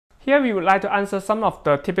Here we would like to answer some of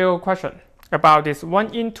the typical questions about this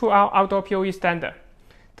 1-in 2-out outdoor PoE standard.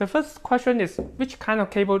 The first question is which kind of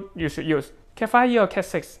cable you should use, Cat 5e or Cat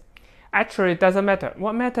 6? Actually, it doesn't matter.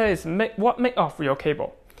 What matters is what make of your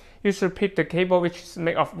cable. You should pick the cable which is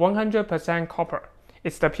made of 100% copper.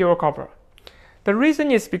 It's the pure copper. The reason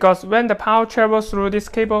is because when the power travels through this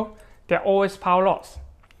cable, there are always power loss.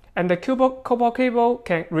 And the copper cable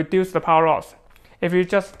can reduce the power loss. If you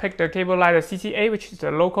just pick the cable like the CCA, which is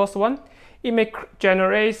the low-cost one, it may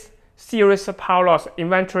generate serious power loss.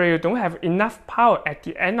 Eventually, you don't have enough power at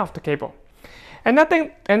the end of the cable.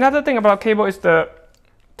 Another thing about cable is the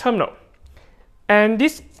terminal. And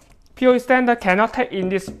this PoE standard cannot take in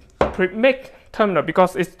this pre-made terminal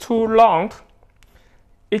because it's too long.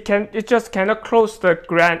 It just cannot close the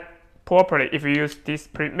ground properly if you use this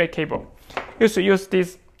pre-made cable. You should use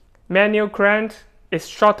this manual ground. It's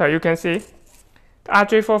shorter, you can see. The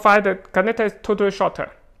RJ45, the connector is totally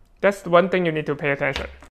shorter. That's the one thing you need to pay attention.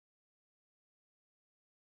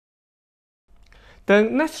 The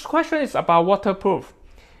next question is about waterproof.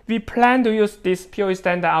 We plan to use this PoE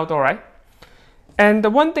standard outdoor, right? And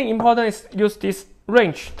the one thing important is use this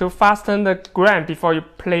wrench to fasten the ground before you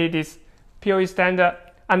play this PoE standard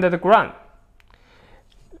under the ground.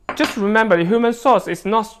 Just remember, the human source is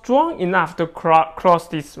not strong enough to cross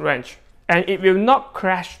this wrench, and it will not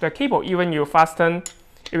crash the cable. Even you fasten,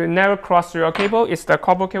 it will never cross your cable. It's the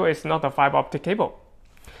copper cable, it's not a fiber optic cable.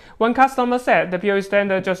 One customer said the PoE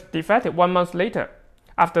standard just defected 1 month later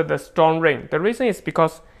after the strong rain. The reason is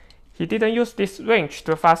because he didn't use this wrench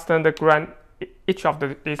to fasten the ground, each of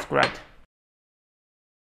this ground.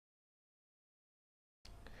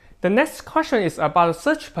 The next question is about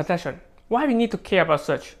surge protection. Why we need to care about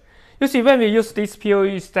surge? You see, when we use this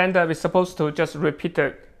PoE standard, we're supposed to just repeat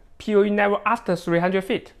the PoE level after 300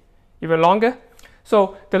 feet, even longer.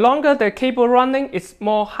 So the longer the cable running, it's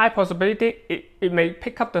more high possibility it may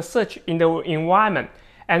pick up the surge in the environment,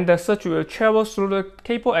 and the surge will travel through the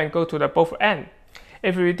cable and go to the both ends.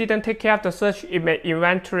 If we didn't take care of the surge, it may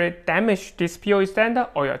eventually damage this PoE standard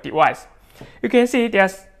or your device. You can see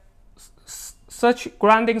there's surge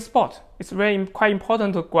grounding spot. It's quite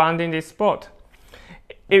important to grounding this spot.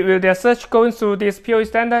 If there's surge going through this PoE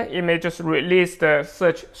standard, it may just release the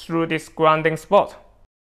surge through this grounding spot.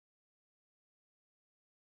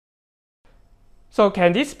 So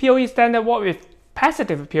can this PoE standard work with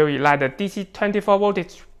passive PoE like the DC 24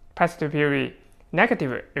 voltage passive PoE?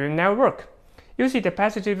 Negative, it will never work. Usually the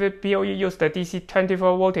passive PoE use the DC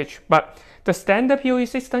 24 voltage, but the standard PoE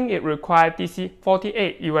system, it requires DC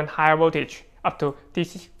 48, even higher voltage, up to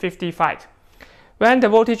DC 55. When the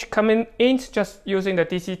voltage coming in just using the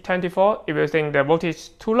DC 24, if you think the voltage is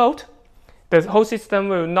too low, the whole system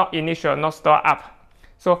will not initial, not start up.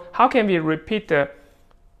 So how can we repeat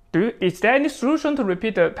is there any solution to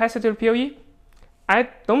repeat the passive PoE? I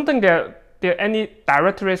don't think there any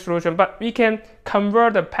directory solution, but we can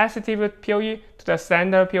convert the passive PoE to the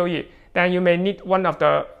standard PoE. Then you may need one of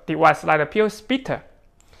the devices like the PoE splitter.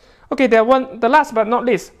 Okay, the last but not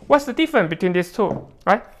least, what's the difference between these two,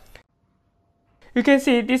 right? You can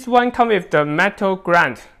see this one comes with the metal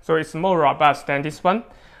ground, so it's more robust than this one.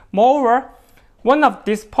 Moreover, one of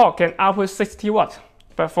these ports can output 60 watts,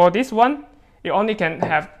 but for this one, it only can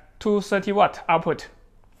have 230 watt output.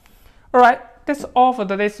 Alright, that's all for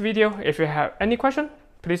today's video. If you have any question,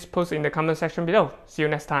 please post in the comment section below. See you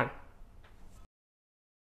next time.